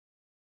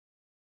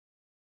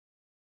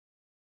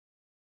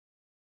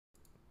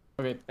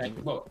Okay,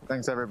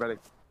 thanks everybody.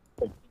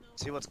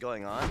 See what's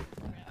going on.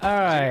 All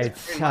right,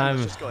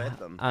 just go hit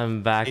them.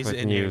 I'm back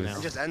with news.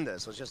 And just end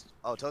this. Let's just.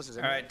 Oh, Toast is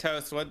in. All right,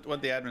 Toast. What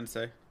the admins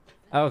say?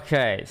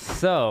 Okay,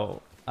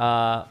 so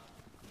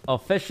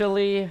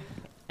officially,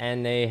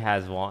 NA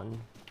has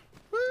won.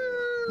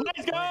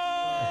 Let's go!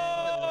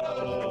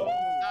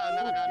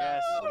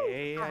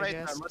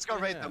 Let's go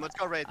rate them. Let's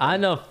go rate them.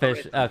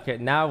 Unofficial. Okay,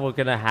 now we're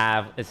gonna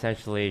have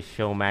essentially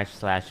show match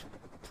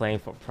 / playing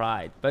for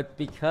pride, but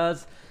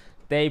because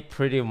they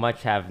pretty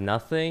much have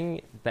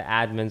nothing, the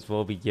admins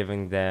will be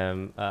giving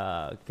them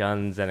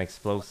guns and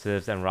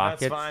explosives and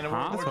rockets. That's fine.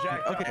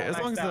 Okay, as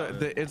long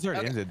as it's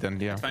already ended, then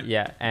yeah.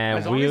 Yeah, and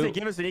as long as they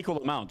give us an equal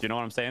amount, you know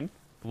what I'm saying?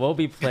 We'll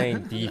be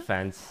playing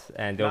defense,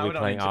 and they'll be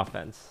playing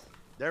offense.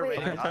 They're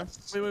rating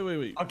us.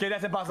 Wait. Okay,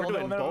 that's impossible.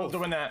 They're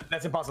doing that.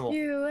 That's impossible.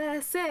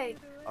 USA.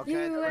 Okay,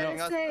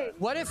 USA.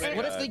 What if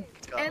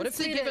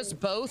they give us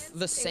both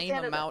the same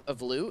amount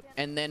of loot,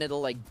 and then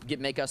it'll like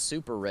make us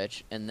super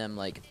rich, and them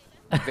like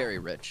very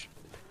rich.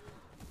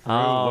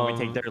 When we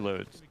take their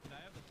loot.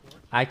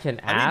 I can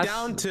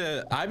ask.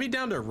 I'd be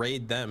down to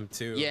raid them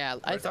too. Yeah,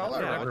 I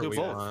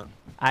thought.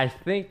 I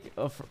think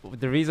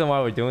the reason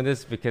why we're doing this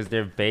is because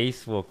their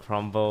base will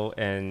crumble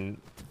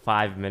in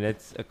 5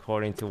 minutes,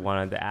 according to one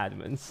of the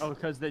admins. Oh,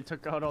 because they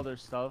took out all their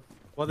stuff.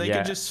 Well, they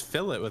can just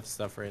fill it with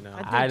stuff right now.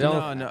 I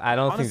don't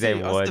Honestly, think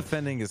they would.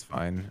 Defending is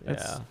fine.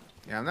 Yeah,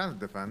 I'm not a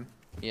defend.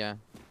 Yeah.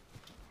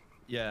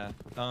 Yeah.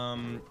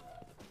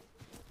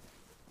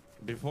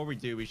 Before we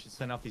do, we should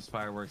send off these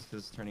fireworks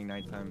because it's turning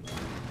nighttime.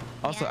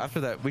 Also, after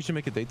that, we should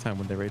make it daytime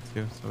when they raid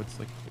too. So it's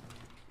like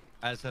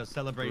as a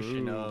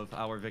celebration of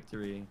our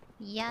victory.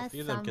 Yes,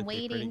 I'm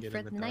waiting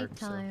for the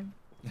nighttime.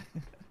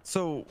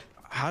 So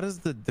how does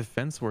the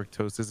defense work,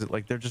 Toast? Is it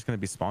like they're just going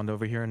to be spawned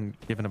over here and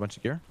given a bunch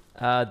of gear?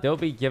 They'll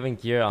be giving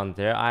gear on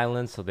their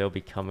island, so they'll be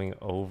coming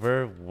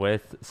over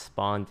with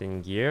spawned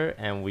in gear,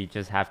 and we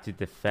just have to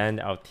defend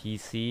our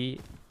TC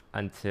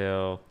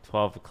until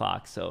 12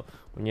 o'clock. So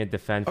we need to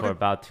defend for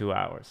about 2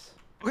 hours.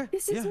 Okay.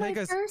 This is my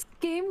first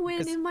game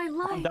win in my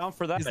life. I'm down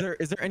for that.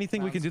 Is there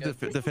anything we can do to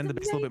defend the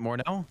base a little bit more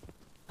now?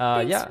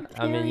 Yeah,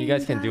 I mean, you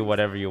guys can do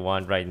whatever you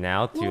want right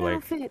now to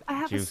like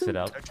juice it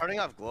up. They're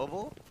turning off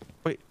global.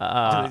 Wait.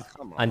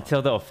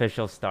 Until the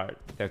official start,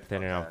 they're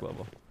turning off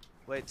global.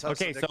 Wait, Toast,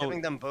 they're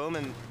giving them boom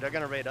and they're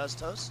gonna raid us,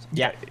 Toast?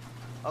 Yeah.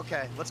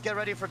 Okay, let's get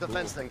ready for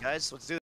defense then, guys. Let's do